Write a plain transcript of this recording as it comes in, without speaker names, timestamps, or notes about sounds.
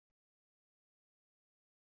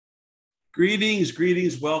Greetings,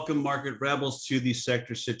 greetings. Welcome, market rebels, to the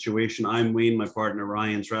sector situation. I'm Wayne. My partner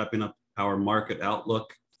Ryan's wrapping up our market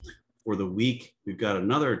outlook for the week. We've got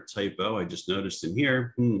another typo I just noticed in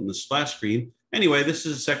here, the splash screen. Anyway, this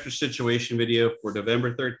is a sector situation video for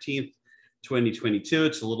November 13th, 2022.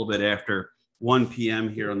 It's a little bit after 1 p.m.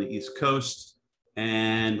 here on the East Coast.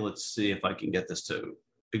 And let's see if I can get this to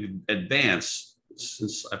advance,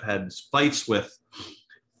 since I've had fights with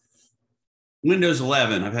Windows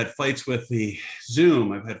 11. I've had fights with the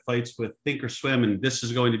Zoom. I've had fights with Thinkorswim, and this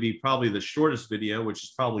is going to be probably the shortest video, which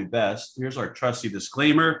is probably best. Here's our trusty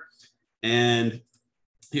disclaimer, and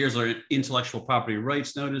here's our intellectual property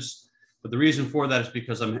rights notice. But the reason for that is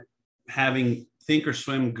because I'm having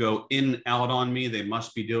Thinkorswim go in and out on me. They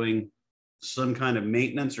must be doing some kind of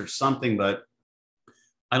maintenance or something, but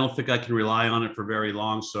I don't think I can rely on it for very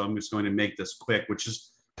long. So I'm just going to make this quick, which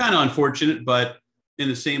is kind of unfortunate, but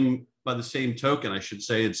by the same token, I should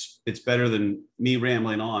say it's better than me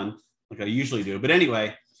rambling on like I usually do. But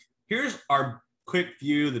anyway, here's our quick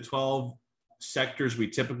view, the 12 sectors we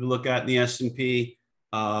typically look at in the S&P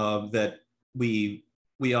that we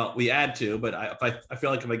add to. But I feel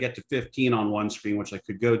like if I get to 15 on one screen, which I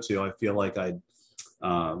could go to, I feel like I'd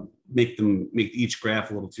make each graph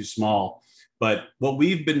a little too small. But what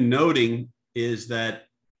we've been noting is that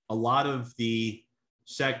a lot of the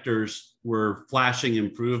sectors were flashing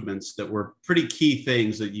improvements that were pretty key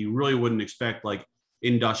things that you really wouldn't expect, like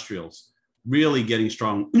industrials really getting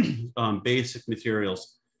strong, basic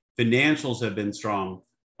materials, financials have been strong,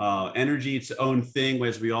 energy, its own thing,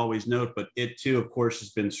 as we always note, but it too, of course, has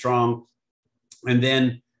been strong. And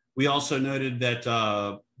then we also noted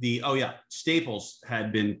that staples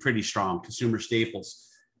had been pretty strong, consumer staples.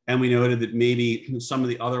 And we noted that maybe some of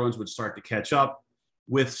the other ones would start to catch up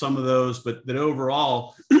with some of those, but that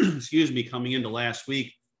overall, excuse me, coming into last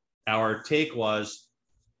week, our take was,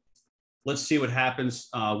 let's see what happens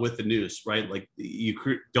with the news, right? Like, you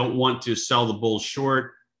don't want to sell the bulls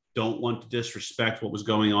short, don't want to disrespect what was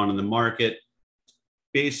going on in the market.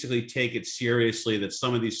 Basically take it seriously that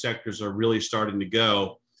some of these sectors are really starting to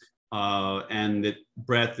go and that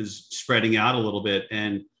breadth is spreading out a little bit.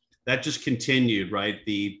 And that just continued, right?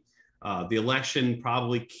 The election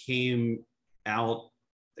probably came out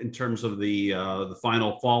in terms of the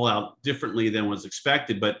final fallout differently than was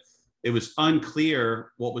expected, but it was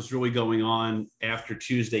unclear what was really going on after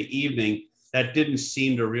Tuesday evening. That didn't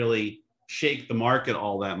seem to really shake the market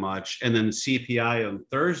all that much. And then the CPI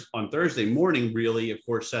on Thursday morning really, of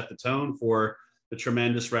course, set the tone for the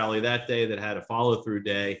tremendous rally that day that had a follow-through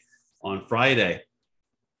day on Friday.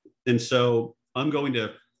 And so I'm going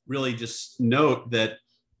to really just note that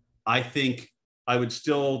I think I would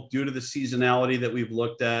still, due to the seasonality that we've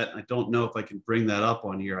looked at, I don't know if I can bring that up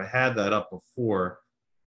on here. I had that up before.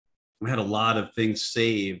 I had a lot of things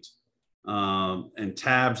saved and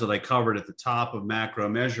tabs that I covered at the top of macro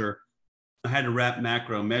measure. I had to wrap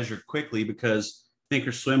macro measure quickly because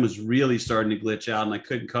Thinkorswim was really starting to glitch out and I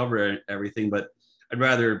couldn't cover everything, but I'd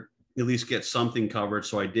rather at least get something covered.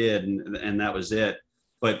 So I did, and that was it.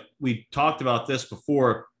 But we talked about this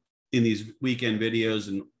before in these weekend videos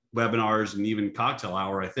and webinars and even cocktail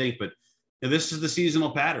hour, I think, but this is the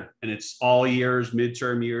seasonal pattern, and it's all years,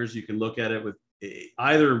 midterm years. You can look at it with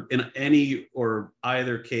either in any or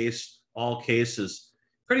either case, all cases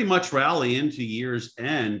pretty much rally into year's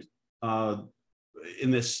end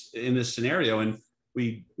in this scenario. And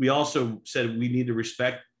we also said we need to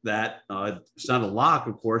respect that. It's not a lock,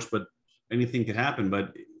 of course, but anything can happen,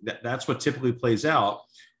 but that's what typically plays out.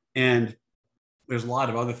 And there's a lot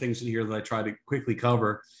of other things in here that I try to quickly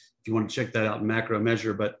cover if you want to check that out in macro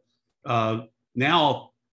measure. But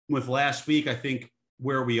now with last week, I think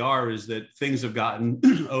where we are is that things have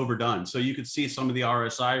gotten overdone. So you could see some of the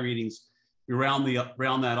RSI readings, you round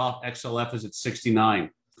that off. XLF is at 69.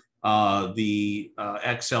 The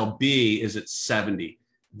XLB is at 70.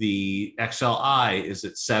 The XLI is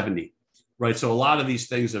at 70. Right. So a lot of these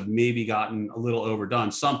things have maybe gotten a little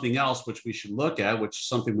overdone. Something else which we should look at, which is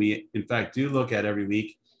something we in fact do look at every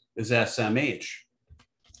week, is SMH.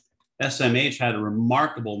 SMH had a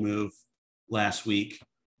remarkable move last week.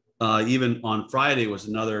 Even on Friday was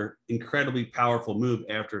another incredibly powerful move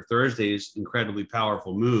after Thursday's incredibly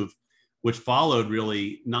powerful move, which followed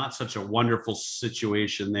really not such a wonderful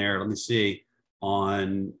situation there. Let me see,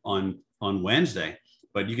 on Wednesday,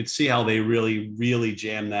 but you could see how they really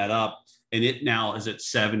jammed that up. And it now is at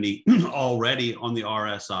 70 already on the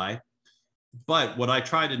RSI. But what I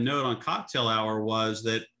tried to note on cocktail hour was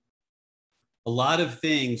that a lot of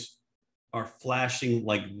things are flashing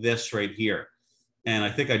like this right here. And I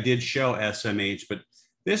think I did show SMH, but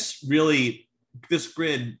this really this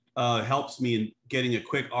grid helps me in getting a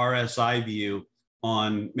quick RSI view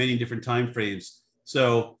on many different time frames.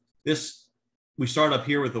 So we start up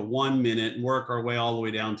here with a 1 minute and work our way all the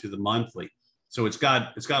way down to the monthly. So it's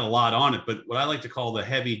got a lot on it. But what I like to call the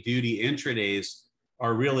heavy duty intradays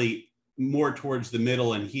are really more towards the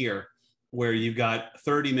middle and here, where you've got a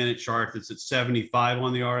 30-minute chart that's at 75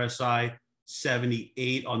 on the RSI,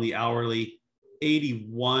 78 on the hourly,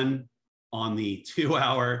 81 on the 2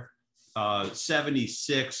 hour,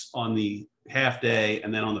 76 on the half day,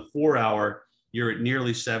 and then on the 4 hour, you're at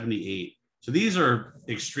nearly 78. So these are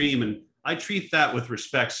extreme, and I treat that with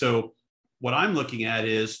respect. So what I'm looking at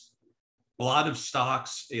is a lot of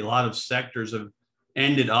stocks, a lot of sectors have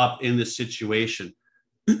ended up in this situation.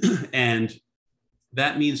 And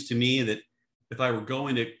that means to me that if I were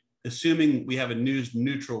going to, assuming we have a news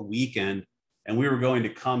neutral weekend and we were going to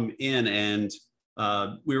come in and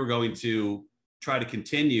we were going to try to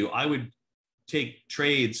continue, I would take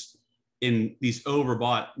trades in these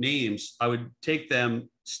overbought names. I would take them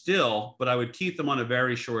still, but I would keep them on a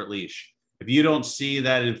very short leash. If you don't see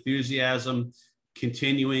that enthusiasm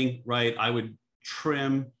continuing, right, I would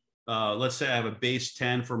trim. Let's say I have a base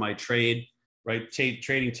 10 for my trade, right?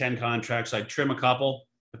 Trading 10 contracts, I'd trim a couple.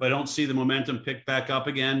 If I don't see the momentum pick back up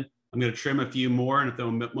again, I'm going to trim a few more. And if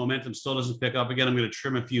the momentum still doesn't pick up again, I'm going to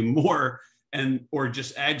trim a few more or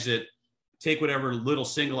just exit, take whatever little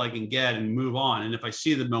single I can get and move on. And if I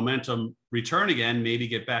see the momentum return again, maybe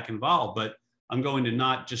get back involved. But I'm going to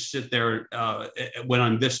not just sit there when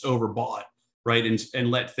I'm this overbought, right?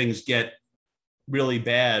 And let things get really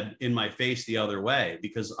bad in my face the other way,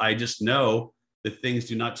 because I just know that things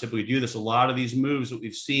do not typically do this. A lot of these moves that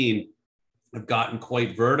we've seen have gotten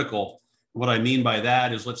quite vertical. What I mean by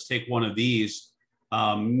that is, let's take one of these.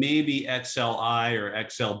 Maybe XLI or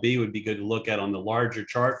XLB would be good to look at on the larger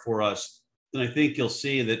chart for us. And I think you'll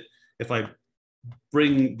see that if I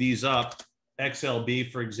bring these up,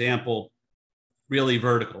 XLB, for example, really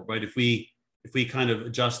vertical, right? If we kind of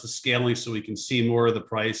adjust the scaling so we can see more of the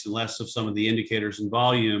price and less of some of the indicators and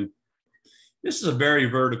volume, this is a very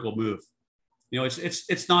vertical move. You know,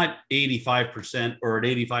 it's not 85% or an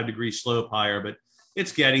 85-degree slope higher, but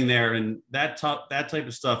it's getting there. And that type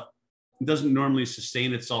of stuff doesn't normally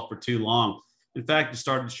sustain itself for too long. In fact, it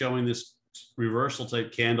started showing this reversal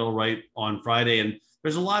type candle right on Friday. And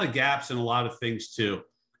there's a lot of gaps in a lot of things too.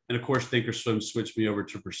 And of course, Thinkorswim switched me over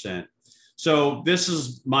to percent. So this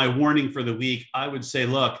is my warning for the week. I would say,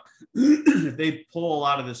 look, if they pull a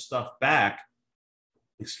lot of this stuff back,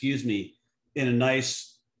 in a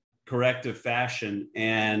nice corrective fashion,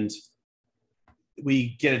 and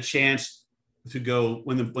we get a chance to go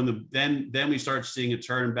then we start seeing a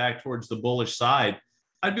turn back towards the bullish side,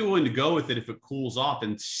 I'd be willing to go with it if it cools off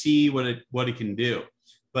and see what it can do.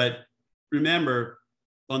 But remember,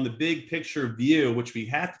 on the big picture view, which we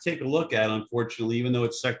have to take a look at, unfortunately, even though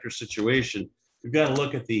it's sector situation, we've got to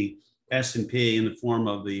look at the S&P in the form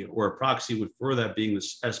of or a proxy for that being the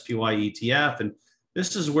SPY ETF. And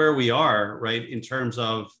this is where we are, right, in terms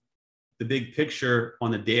of the big picture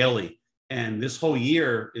on the daily. And this whole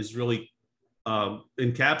year is really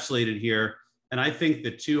encapsulated here. And I think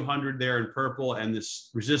the 200 there in purple and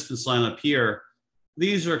this resistance line up here,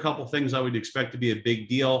 these are a couple of things I would expect to be a big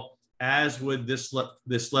deal, as would this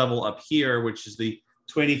level up here, which is the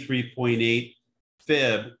 23.8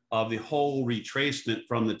 fib of the whole retracement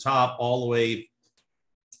from the top all the way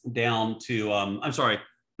down to,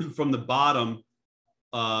 from the bottom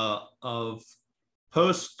of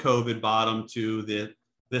post-COVID bottom to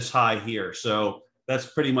this high here. So that's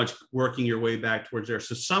pretty much working your way back towards there.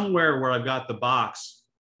 So somewhere where I've got the box,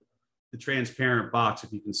 the transparent box,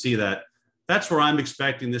 if you can see that, that's where I'm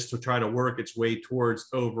expecting this to try to work its way towards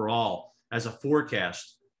overall as a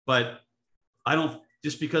forecast. But I don't,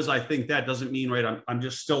 just because I think that doesn't mean, right, I'm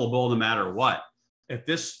just still a bull no matter what. If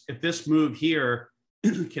this move here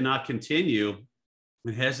cannot continue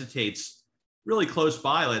and hesitates really close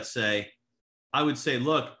by, let's say, I would say,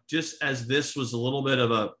 look, just as this was a little bit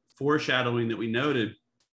of a foreshadowing that we noted,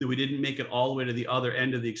 that we didn't make it all the way to the other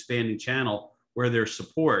end of the expanding channel where there's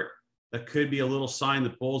support, that could be a little sign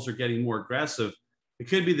that bulls are getting more aggressive. It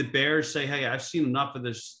could be the bears say, hey, I've seen enough of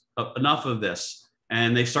this,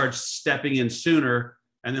 and they start stepping in sooner,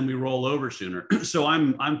 and then we roll over sooner. So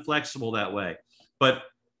I'm flexible that way. But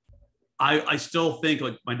I still think,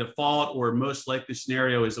 like, my default or most likely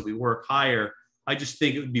scenario is that we work higher. I just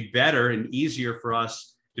think it would be better and easier for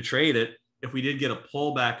us to trade it if we did get a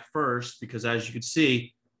pullback first, because as you can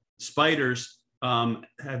see, spiders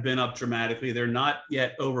have been up dramatically. They're not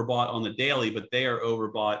yet overbought on the daily, but they are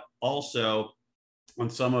overbought also on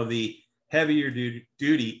some of the heavier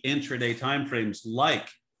duty intraday timeframes, like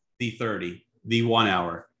the 30, the 1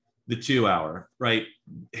 hour, the 2 hour, right?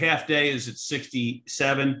 Half day is at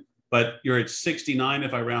 67, but you're at 69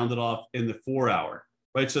 if I round it off in the 4 hour,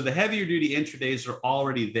 right? So the heavier duty intradays are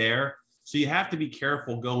already there. So you have to be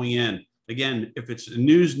careful going in. Again, if it's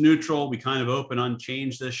news neutral, we kind of open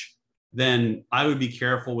unchanged-ish, then I would be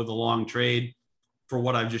careful with a long trade for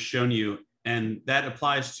what I've just shown you. And that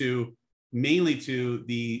applies to mainly to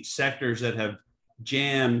the sectors that have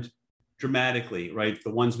jammed dramatically, right?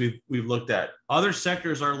 The ones we've looked at. Other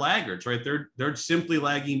sectors are laggards, right? They're simply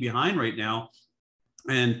lagging behind right now.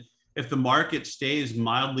 And if the market stays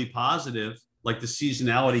mildly positive, like the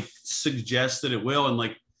seasonality suggests that it will, and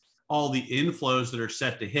like all the inflows that are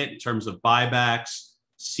set to hit in terms of buybacks,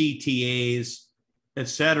 CTAs, et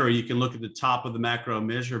cetera, you can look at the top of the macro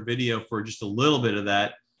measure video for just a little bit of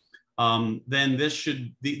that. Then this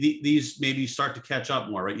should, these maybe start to catch up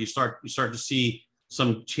more, right? You start to see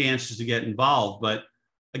some chances to get involved. But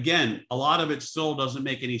again, a lot of it still doesn't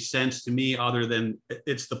make any sense to me other than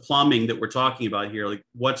it's the plumbing that we're talking about here, like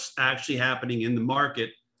what's actually happening in the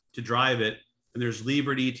market to drive it. And there's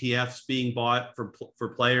levered ETFs being bought for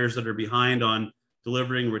players that are behind on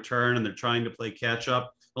delivering return and they're trying to play catch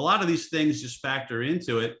up. A lot of these things just factor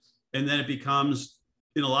into it. And then it becomes,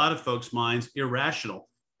 in a lot of folks' minds, irrational.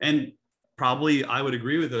 And probably I would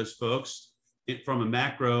agree with those folks from a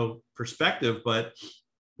macro perspective, but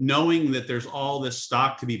knowing that there's all this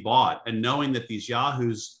stock to be bought and knowing that these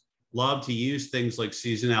yahoos love to use things like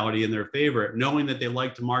seasonality in their favor, knowing that they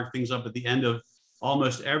like to mark things up at the end of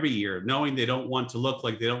almost every year, knowing they don't want to look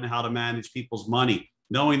like they don't know how to manage people's money,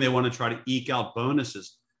 knowing they want to try to eke out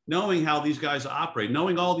bonuses, knowing how these guys operate,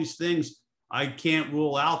 knowing all these things, I can't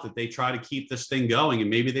rule out that they try to keep this thing going and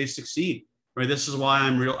maybe they succeed, right? This is why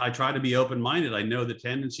I try to be open-minded. I know the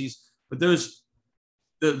tendencies, but those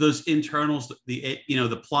internals,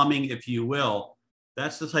 the plumbing, if you will,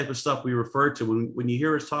 that's the type of stuff we refer to. When you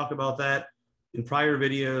hear us talk about that in prior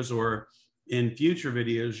videos or in future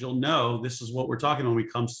videos, you'll know this is what we're talking about when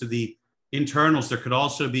it comes to the internals. There could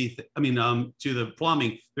also be, to the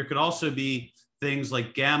plumbing, there could also be things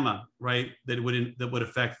like gamma, right? That would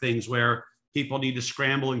affect things where people need to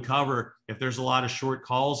scramble and cover if there's a lot of short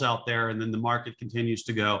calls out there and then the market continues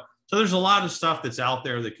to go. So there's a lot of stuff that's out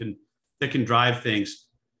there that can drive things.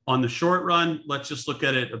 On the short run, let's just look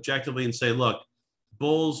at it objectively and say, look,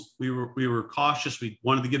 bulls, we were cautious. We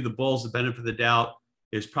wanted to give the bulls the benefit of the doubt.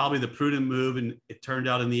 It's probably the prudent move, and it turned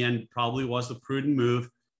out in the end probably was the prudent move.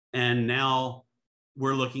 And now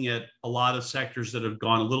we're looking at a lot of sectors that have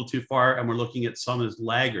gone a little too far, and we're looking at some as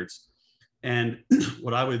laggards. And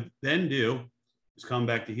what I would then do is come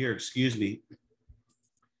back to here. Excuse me. I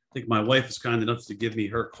think my wife is kind enough to give me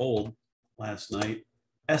her cold last night.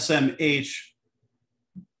 SMH.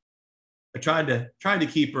 I tried to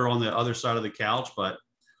keep her on the other side of the couch, but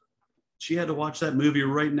she had to watch that movie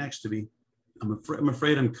right next to me. I'm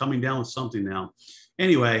afraid I'm coming down with something now.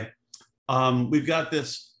 Anyway, we've got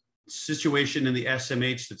this situation in the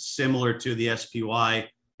SMH that's similar to the SPY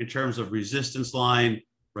in terms of resistance line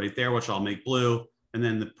right there, which I'll make blue, and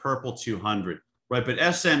then the purple 200, right? But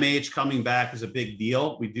SMH coming back is a big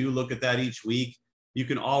deal. We do look at that each week. You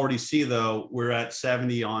can already see, though, we're at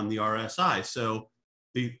 70 on the RSI. So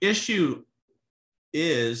the issue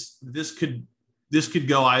is this could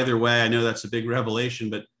go either way. I know that's a big revelation,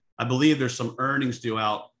 but I believe there's some earnings due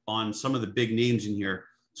out on some of the big names in here.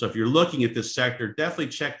 So if you're looking at this sector, definitely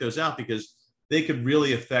check those out because they could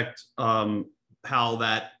really affect how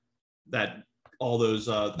that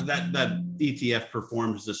ETF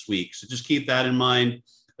performs this week. So just keep that in mind.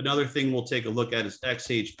 Another thing we'll take a look at is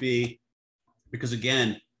XHB, because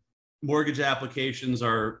again, mortgage applications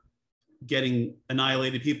are getting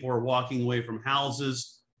annihilated. People are walking away from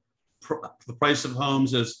houses. The price of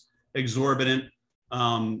homes is exorbitant.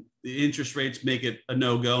 The interest rates make it a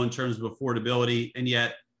no-go in terms of affordability. And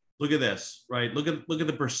yet, look at this, right? Look at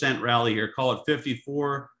the percent rally here. Call it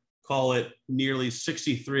 54, call it nearly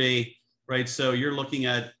 63, right? So you're looking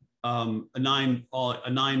at a nine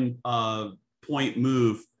point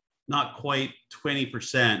move, not quite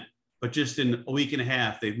 20%, but just in a week and a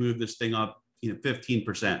half, they've moved this thing up,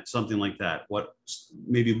 15%, something like that. What,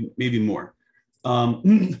 maybe more.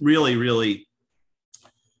 Really, really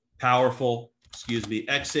powerful. Excuse me,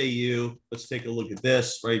 XAU. Let's take a look at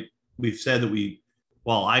this, right? We've said that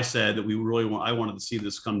I said that I wanted to see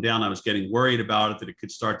this come down. I was getting worried about it, that it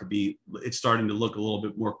could it's starting to look a little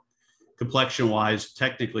bit more complexion wise,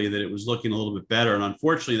 technically, that it was looking a little bit better. And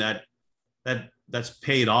unfortunately that's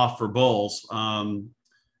paid off for bulls.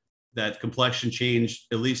 That complexion change,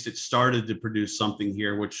 at least it started to produce something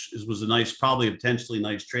here, which was a nice, probably a potentially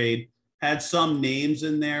nice trade. Had some names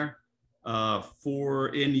in there For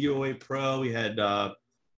in UOA Pro, we had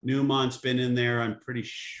Newmont's been in there. I'm pretty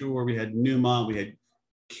sure we had Newmont. We had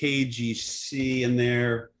KGC in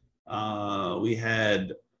there. We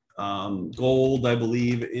had gold, I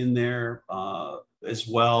believe, in there as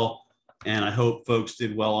well. And I hope folks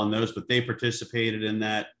did well on those, but they participated in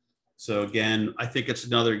that. So again, I think it's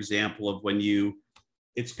another example of when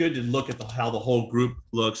it's good to look at how the whole group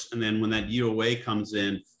looks. And then when that UOA comes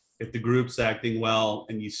in, if the group's acting well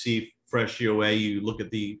and you see fresh UOA, you look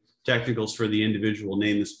at the technicals for the individual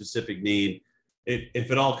name, the specific name.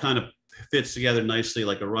 If it all kind of fits together nicely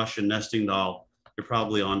like a Russian nesting doll, you're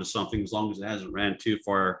probably onto something as long as it hasn't ran too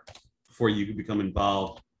far before you can become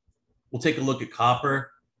involved. We'll take a look at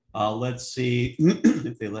copper. Let's see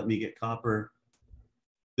if they let me get copper.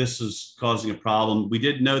 This is causing a problem. We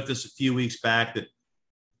did note this a few weeks back that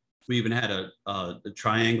we even had a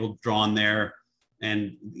triangle drawn there.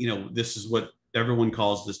 And, this is what everyone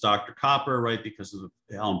calls this Dr. Copper, right? Because of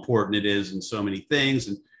how important it is in so many things.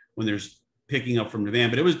 And when there's picking up from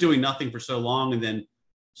demand, but it was doing nothing for so long and then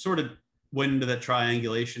sort of went into that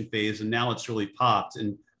triangulation phase. And now it's really popped.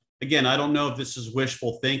 And again, I don't know if this is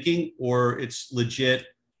wishful thinking or it's legit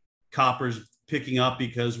copper's picking up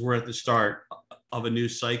because we're at the start of a new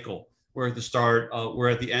cycle. We're at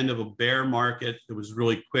the end of a bear market that was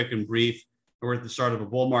really quick and brief. We're at the start of a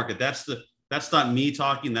bull market. That's not me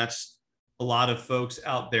talking. That's a lot of folks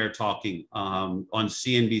out there talking on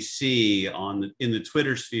CNBC, in the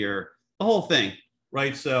Twitter sphere, the whole thing,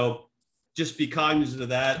 right? So just be cognizant of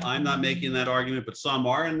that. I'm not making that argument, but some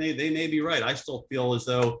are, and they may be right. I still feel as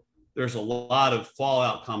though there's a lot of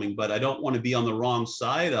fallout coming, but I don't want to be on the wrong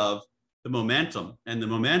side of the momentum. And the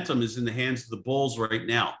momentum is in the hands of the bulls right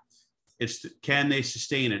now. Can they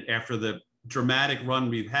sustain it after the dramatic run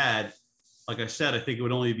we've had? Like I said, I think it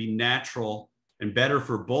would only be natural and better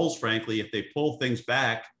for bulls, frankly, if they pull things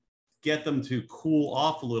back, get them to cool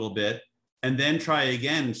off a little bit, and then try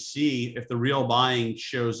again and see if the real buying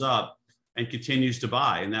shows up and continues to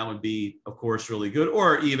buy. And that would be, of course, really good.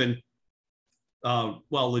 Or even,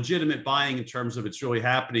 legitimate buying in terms of it's really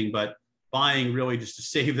happening, but buying really just to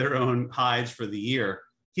save their own hides for the year.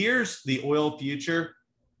 Here's the oil future.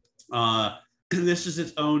 This is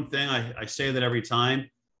its own thing. I say that every time.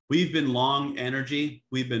 We've been long energy.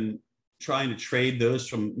 We've been trying to trade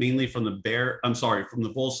those mainly from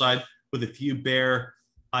the bull side, with a few bear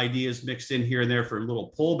ideas mixed in here and there for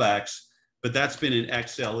little pullbacks. But that's been in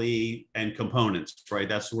XLE and components, right?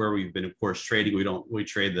 That's where we've been, of course, trading. We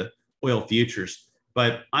trade the oil futures.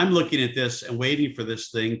 But I'm looking at this and waiting for this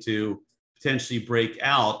thing to potentially break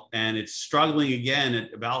out, and it's struggling again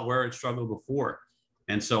at about where it struggled before.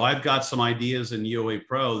 And so I've got some ideas in UOA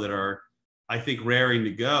Pro that are, I think, raring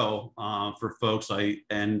to go for folks. I'm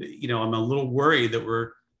a little worried that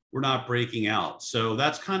we're not breaking out. So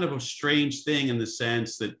that's kind of a strange thing in the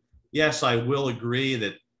sense that, yes, I will agree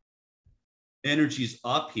that energy's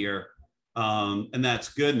up here, and that's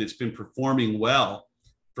good, and it's been performing well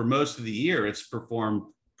for most of the year. It's performed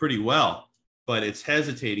pretty well, but it's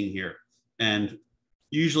hesitating here, and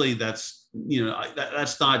usually that's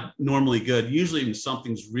not normally good. Usually when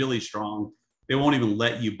something's really strong, they won't even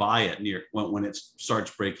let you buy it when it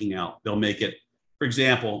starts breaking out. They'll make it, for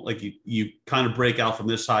example, like you kind of break out from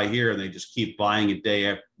this high here and they just keep buying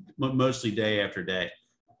it mostly day after day.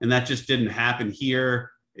 And that just didn't happen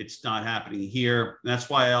here. It's not happening here. And that's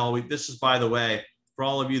why this is, by the way, for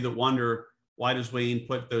all of you that wonder, why does Wayne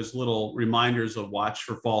put those little reminders of watch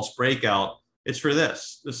for false breakout? It's for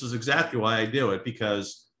this. This is exactly why I do it,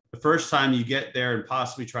 because the first time you get there and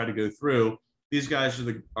possibly try to go through, these guys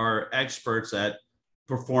are experts at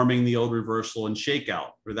performing the old reversal and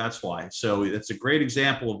shakeout, or that's why. So it's a great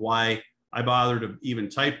example of why I bother to even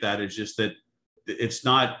type that. It's just that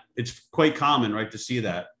it's quite common, right, to see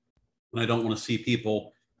that. And I don't want to see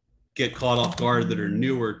people get caught off guard that are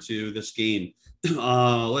newer to this game.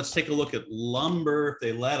 Let's take a look at lumber if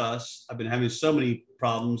they let us. I've been having so many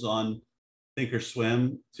problems on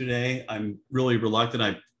Thinkorswim today. I'm really reluctant.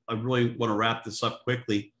 I really want to wrap this up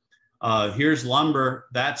quickly. Here's lumber.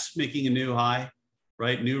 That's making a new high,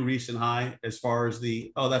 right? New recent high as far as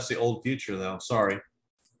that's the old future though. Sorry.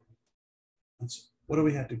 What do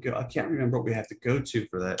we have to go? I can't remember what we have to go to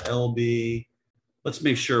for that. LB. Let's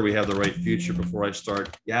make sure we have the right future before I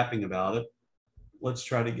start yapping about it. Let's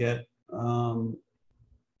try to get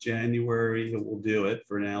January. We'll do it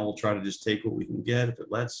for now. We'll try to just take what we can get if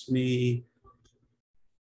it lets me.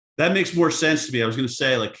 That makes more sense to me. I was going to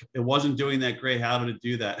say, like, it wasn't doing that great. How did it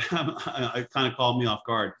do that? It kind of called me off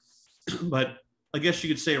guard. But I guess you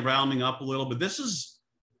could say rounding up a little. But this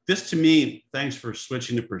to me, thanks for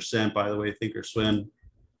switching to percent, by the way, Thinkorswim.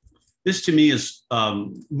 this to me is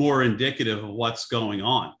more indicative of what's going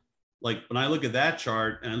on. Like when I look at that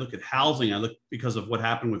chart and I look at housing, I look because of what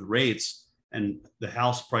happened with rates and the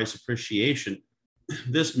house price appreciation.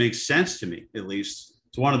 This makes sense to me, at least.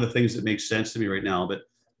 It's one of the things that makes sense to me right now. But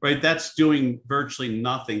right, that's doing virtually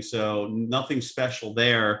nothing. So nothing special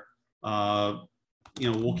there.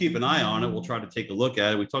 We'll keep an eye on it. We'll try to take a look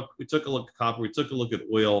at it. We took a look at copper. We took a look at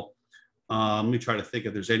oil. Let me try to think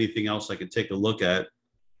if there's anything else I could take a look at.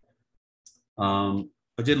 I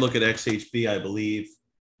did look at XHB, I believe,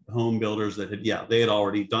 home builders that they had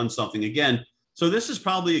already done something again. So this is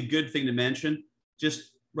probably a good thing to mention.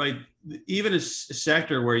 Just right, even a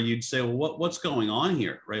sector where you'd say, well, what's going on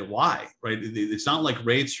here, right? Why, right? It's not like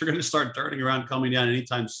rates are going to start turning around, coming down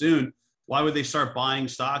anytime soon. Why would they start buying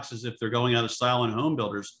stocks as if they're going out of style on home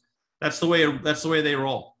builders? That's the way they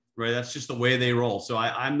roll, right? That's just the way they roll. So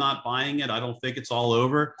I'm not buying it. I don't think it's all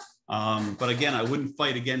over. But again, I wouldn't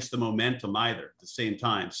fight against the momentum either at the same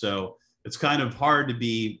time. So it's kind of hard to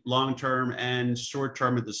be long-term and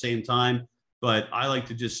short-term at the same time. But I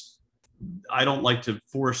don't like to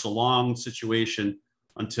force a long situation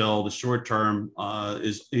until the short-term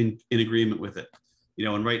is in agreement with it.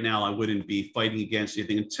 And right now I wouldn't be fighting against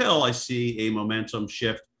anything until I see a momentum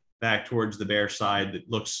shift back towards the bear side that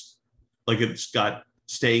looks like it's got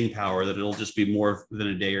staying power, that it'll just be more than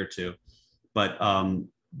a day or two. But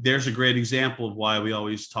there's a great example of why we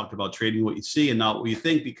always talk about trading what you see and not what you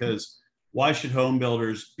think, because why should home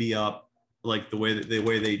builders be up like the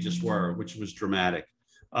way they just were, which was dramatic?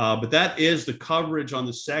 But that is the coverage on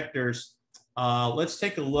the sectors. Let's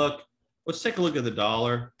take a look. Let's take a look at the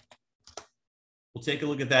dollar. We'll take a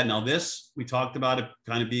look at that. Now this, we talked about it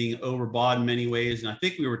kind of being overbought in many ways. And I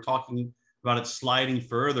think we were talking about it sliding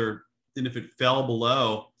further. And if it fell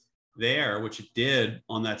below there, which it did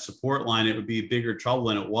on that support line, it would be bigger trouble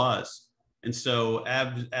than it was. And so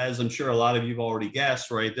as I'm sure a lot of you've already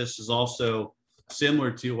guessed, right, this is also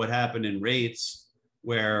similar to what happened in rates,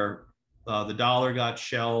 where the dollar got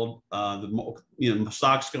shelled,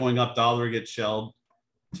 stocks going up, dollar gets shelled,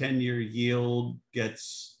 10-year yield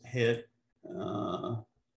gets hit. I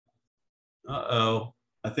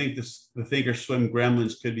think the Thinkorswim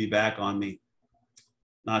gremlins could be back on me.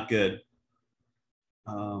 Not good.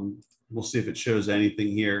 We'll see if it shows anything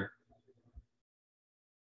here.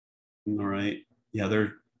 All right. Yeah,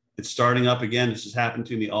 it's starting up again. This has happened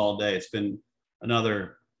to me all day. It's been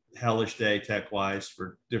another hellish day tech-wise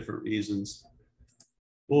for different reasons.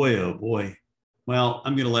 Boy, oh boy. Well,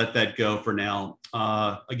 I'm going to let that go for now.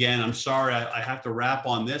 Again, I'm sorry. I have to wrap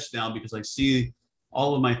on this now because I see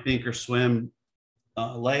all of my Thinkorswim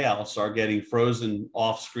layouts are getting frozen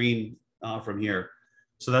off screen from here.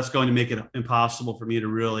 So that's going to make it impossible for me to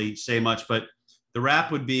really say much. But the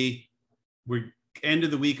wrap would be, we're end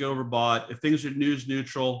of the week overbought. If things are news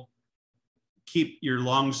neutral, keep your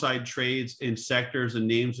long side trades in sectors and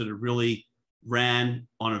names that have really ran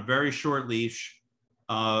on a very short leash.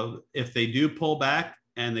 If they do pull back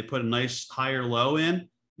and they put a nice higher low in,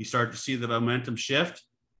 you start to see the momentum shift.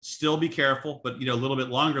 Still be careful, but a little bit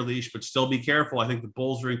longer leash, but still be careful. I think the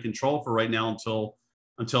bulls are in control for right now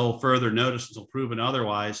until further notice, until proven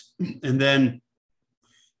otherwise. And then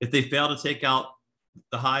if they fail to take out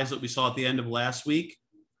the highs that we saw at the end of last week,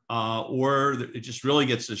 or it just really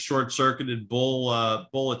gets a short-circuited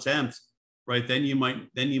bull attempt, right? Then you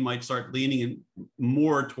might start leaning in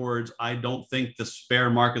more towards, I don't think the bear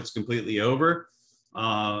market's completely over,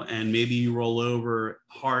 and maybe you roll over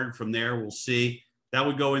hard from there. We'll see. That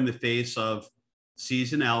would go in the face of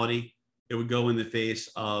seasonality. It would go in the face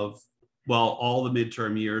of, well, all the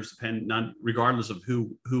midterm years, regardless of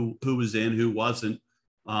who was in, who wasn't.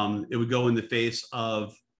 It would go in the face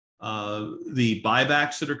of the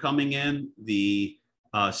buybacks that are coming in, the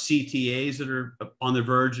CTAs that are on the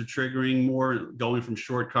verge of triggering more, going from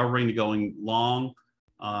short covering to going long.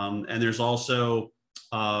 And there's also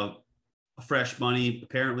fresh money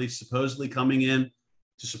apparently supposedly coming in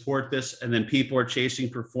to support this. And then people are chasing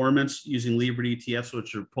performance using levered ETFs,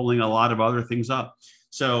 which are pulling a lot of other things up.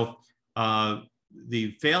 So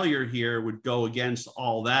the failure here would go against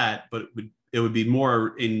all that, but it would be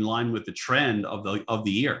more in line with the trend of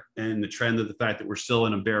the year, and the trend of the fact that we're still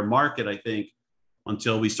in a bear market, I think,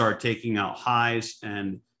 until we start taking out highs.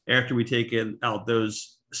 And after we take out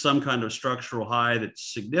some kind of structural high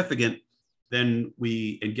that's significant, then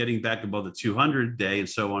and getting back above the 200 day and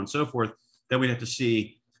so on and so forth, then we have to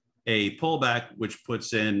see a pullback, which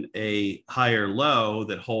puts in a higher low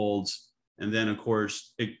that holds. And then of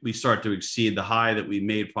course, we start to exceed the high that we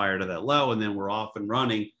made prior to that low. And then we're off and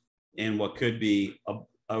running in what could be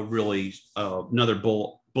a really another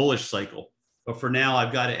bullish cycle. But for now,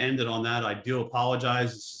 I've got to end it on that. I do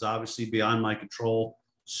apologize. This is obviously beyond my control.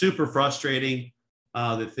 Super frustrating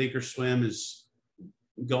that Thinkorswim is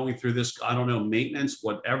going through this, I don't know, maintenance,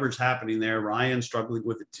 whatever's happening there. Ryan's struggling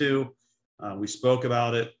with it too. We spoke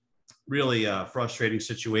about it. Really frustrating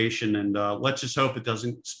situation. And let's just hope it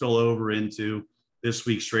doesn't spill over into this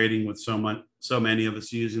week's trading with so many of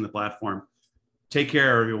us using the platform. Take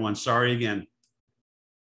care, everyone. Sorry again.